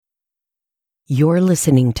You're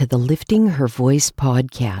listening to the Lifting Her Voice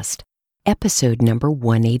podcast, episode number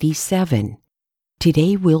 187.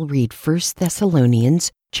 Today we'll read 1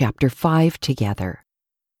 Thessalonians chapter 5 together.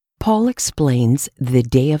 Paul explains the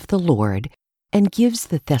day of the Lord and gives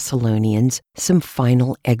the Thessalonians some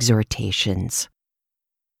final exhortations.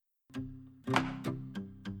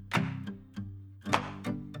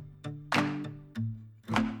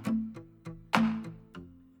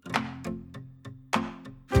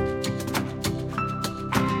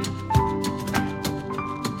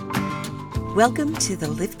 Welcome to the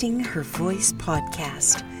Lifting Her Voice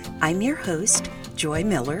podcast. I'm your host, Joy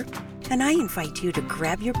Miller, and I invite you to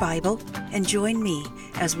grab your Bible and join me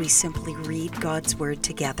as we simply read God's Word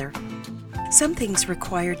together. Some things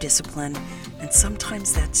require discipline, and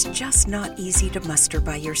sometimes that's just not easy to muster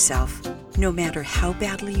by yourself, no matter how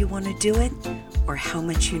badly you want to do it or how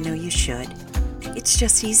much you know you should. It's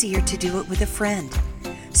just easier to do it with a friend.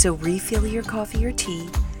 So refill your coffee or tea,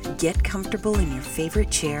 get comfortable in your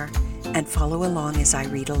favorite chair, and follow along as I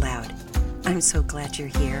read aloud. I'm so glad you're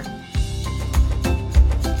here.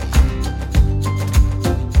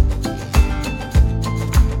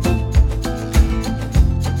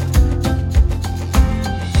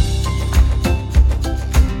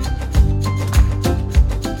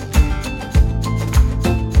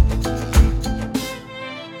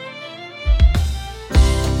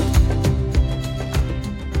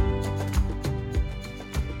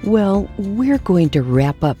 Well, we're going to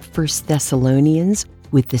wrap up 1 Thessalonians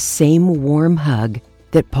with the same warm hug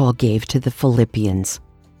that Paul gave to the Philippians.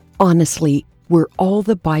 Honestly, were all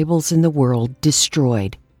the Bibles in the world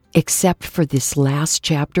destroyed, except for this last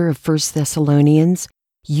chapter of 1 Thessalonians,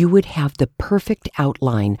 you would have the perfect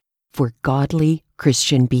outline for godly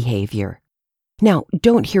Christian behavior. Now,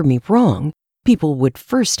 don't hear me wrong. People would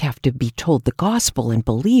first have to be told the gospel and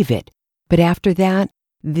believe it, but after that,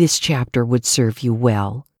 this chapter would serve you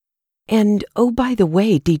well. And, oh, by the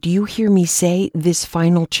way, did you hear me say this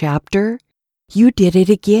final chapter? You did it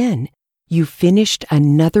again. You finished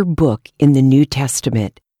another book in the New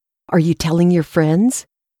Testament. Are you telling your friends?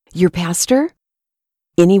 Your pastor?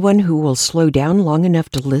 Anyone who will slow down long enough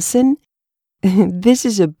to listen? This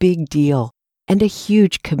is a big deal and a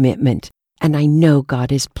huge commitment, and I know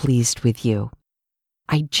God is pleased with you.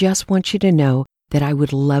 I just want you to know that I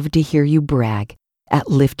would love to hear you brag at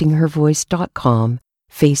liftinghervoice.com,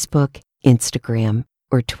 Facebook, Instagram,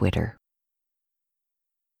 or Twitter.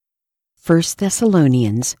 1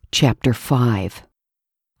 Thessalonians chapter 5.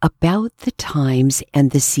 About the times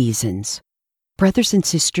and the seasons. Brothers and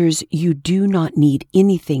sisters, you do not need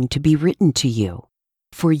anything to be written to you,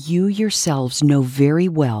 for you yourselves know very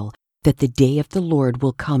well that the day of the Lord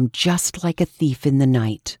will come just like a thief in the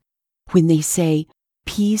night. When they say,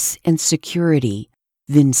 peace and security,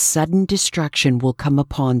 then sudden destruction will come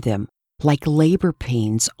upon them, like labor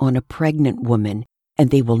pains on a pregnant woman,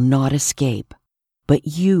 and they will not escape. But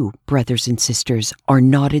you, brothers and sisters, are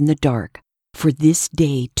not in the dark, for this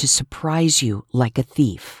day to surprise you like a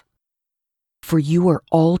thief. For you are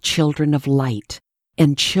all children of light,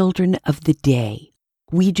 and children of the day.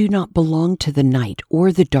 We do not belong to the night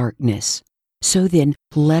or the darkness. So then,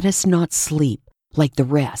 let us not sleep like the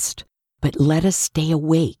rest, but let us stay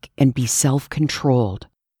awake and be self-controlled.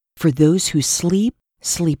 For those who sleep,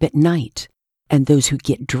 sleep at night, and those who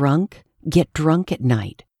get drunk at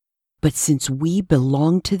night. But since we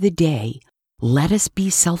belong to the day, let us be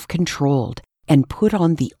self-controlled and put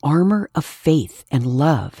on the armor of faith and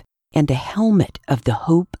love and a helmet of the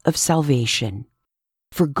hope of salvation.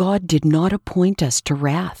 For God did not appoint us to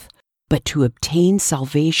wrath, but to obtain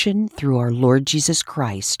salvation through our Lord Jesus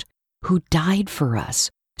Christ, who died for us,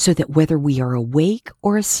 so that whether we are awake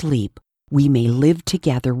or asleep, we may live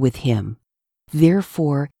together with him.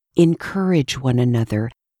 Therefore, encourage one another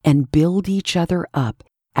and build each other up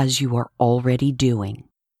as you are already doing.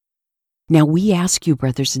 Now we ask you,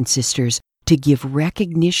 brothers and sisters, to give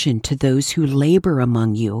recognition to those who labor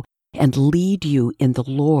among you and lead you in the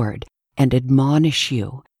Lord and admonish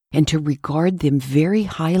you, and to regard them very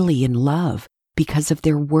highly in love because of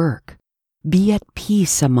their work. Be at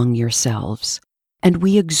peace among yourselves. And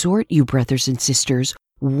we exhort you, brothers and sisters,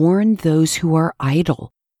 warn those who are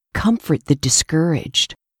idle, comfort the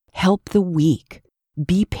discouraged, help the weak,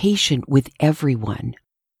 be patient with everyone.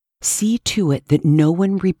 See to it that no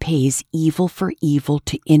one repays evil for evil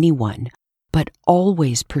to anyone, but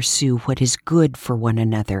always pursue what is good for one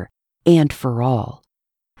another and for all.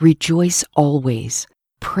 Rejoice always,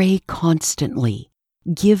 pray constantly,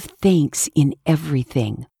 give thanks in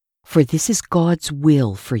everything, for this is God's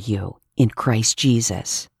will for you in Christ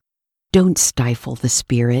Jesus. Don't stifle the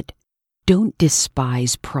Spirit. Don't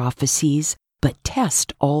despise prophecies, but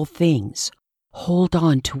test all things. Hold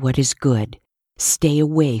on to what is good. Stay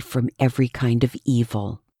away from every kind of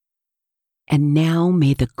evil. And now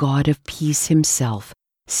may the God of peace himself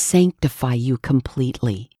sanctify you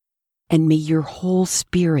completely, and may your whole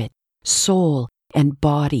spirit, soul, and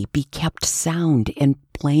body be kept sound and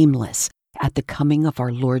blameless at the coming of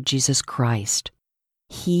our Lord Jesus Christ.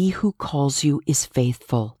 He who calls you is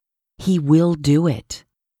faithful. He will do it.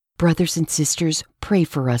 Brothers and sisters, pray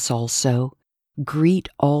for us also. Greet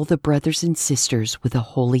all the brothers and sisters with a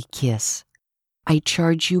holy kiss. I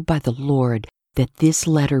charge you by the Lord that this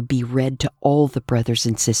letter be read to all the brothers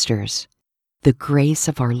and sisters. The grace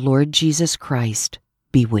of our Lord Jesus Christ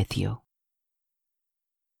be with you.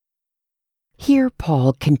 Here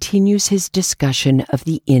Paul continues his discussion of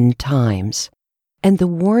the end times, and the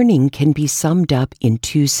warning can be summed up in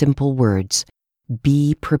two simple words: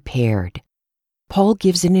 be prepared. Paul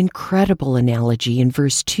gives an incredible analogy in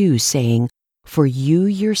verse 2, saying, "For you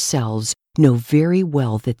yourselves know very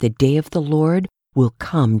well that the day of the Lord will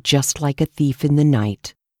come just like a thief in the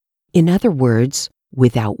night." In other words,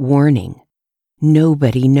 without warning.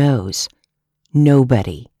 Nobody knows.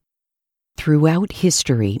 Nobody. Throughout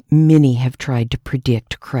history, many have tried to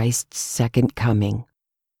predict Christ's second coming.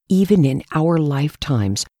 Even in our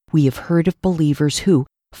lifetimes, we have heard of believers who,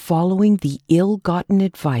 following the ill-gotten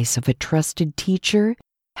advice of a trusted teacher,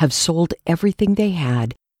 have sold everything they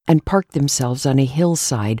had and parked themselves on a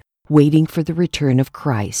hillside waiting for the return of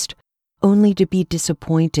Christ, only to be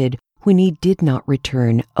disappointed when he did not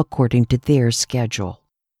return according to their schedule.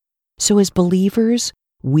 So as believers,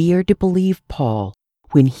 we are to believe Paul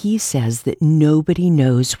when he says that nobody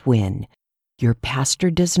knows when. Your pastor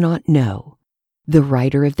does not know. The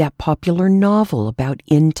writer of that popular novel about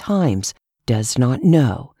end times does not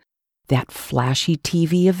know. That flashy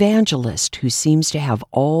TV evangelist who seems to have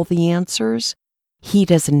all the answers, he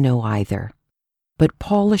doesn't know either. But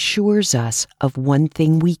Paul assures us of one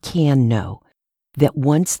thing we can know, that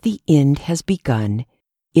once the end has begun,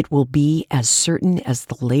 it will be as certain as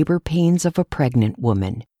the labor pains of a pregnant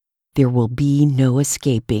woman. There will be no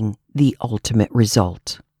escaping the ultimate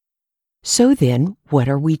result. So then, what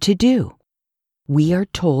are we to do? We are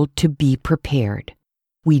told to be prepared.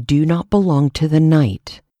 We do not belong to the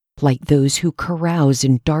night, like those who carouse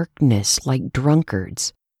in darkness like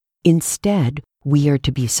drunkards. Instead, we are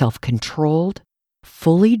to be self-controlled,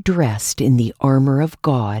 fully dressed in the armor of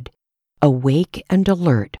God, awake and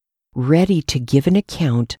alert, ready to give an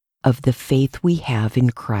account of the faith we have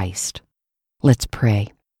in Christ. Let's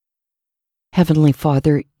pray. Heavenly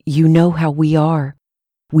Father, you know how we are.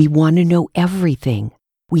 We want to know everything.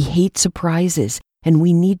 We hate surprises, and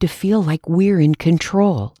we need to feel like we're in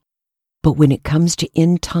control. But when it comes to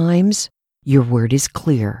end times, your word is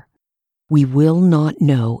clear. We will not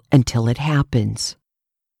know until it happens.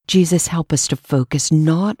 Jesus, help us to focus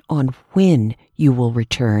not on when you will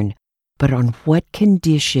return, but on what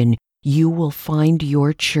condition you will find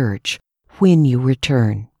your church when you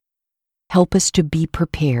return. Help us to be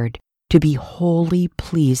prepared, to be wholly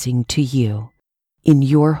pleasing to you. In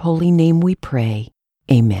your holy name we pray.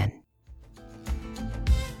 Amen.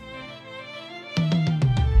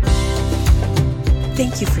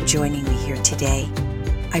 Thank you for joining me here today.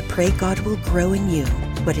 I pray God will grow in you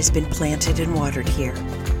what has been planted and watered here.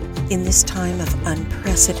 In this time of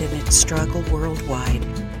unprecedented struggle worldwide,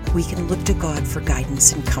 we can look to God for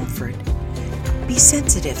guidance and comfort. Be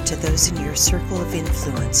sensitive to those in your circle of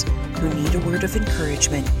influence who need a word of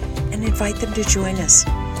encouragement and invite them to join us.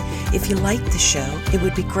 If you like the show, it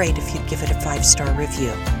would be great if you'd give it a 5-star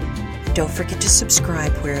review. Don't forget to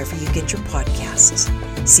subscribe wherever you get your podcasts.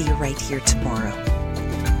 See you right here tomorrow.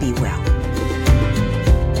 Be well.